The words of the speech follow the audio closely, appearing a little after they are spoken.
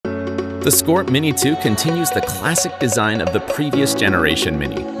The SCORP Mini2 continues the classic design of the previous generation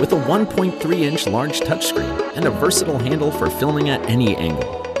Mini, with a 1.3-inch large touchscreen and a versatile handle for filming at any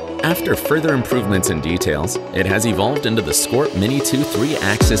angle. After further improvements in details, it has evolved into the SCORP Mini2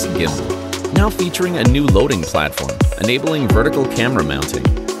 3-axis gimbal, now featuring a new loading platform, enabling vertical camera mounting,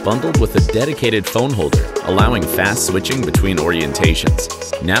 bundled with a dedicated phone holder, allowing fast switching between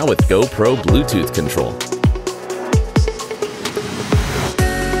orientations, now with GoPro Bluetooth control.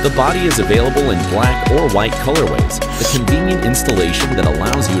 The body is available in black or white colorways, a convenient installation that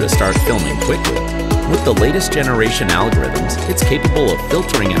allows you to start filming quickly. With the latest generation algorithms, it's capable of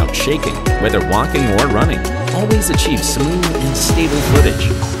filtering out shaking, whether walking or running, always achieves smooth and stable footage.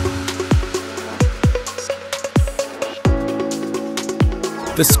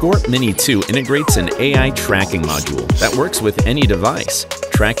 The SCORP Mini2 integrates an AI tracking module that works with any device,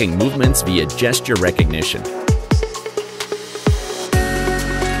 tracking movements via gesture recognition.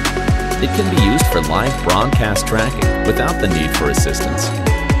 It can be used for live broadcast tracking without the need for assistance.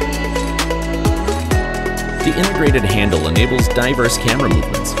 The integrated handle enables diverse camera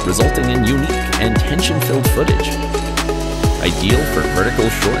movements, resulting in unique and tension-filled footage. Ideal for vertical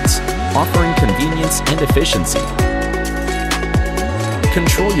shorts, offering convenience and efficiency.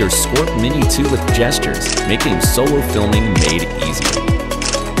 Control your SCORP Mini2 with gestures, making solo filming made easier.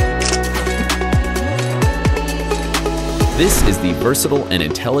 This is the versatile and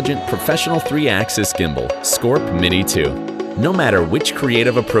intelligent professional 3-axis gimbal, SCORP Mini2. No matter which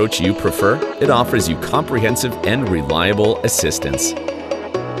creative approach you prefer, it offers you comprehensive and reliable assistance.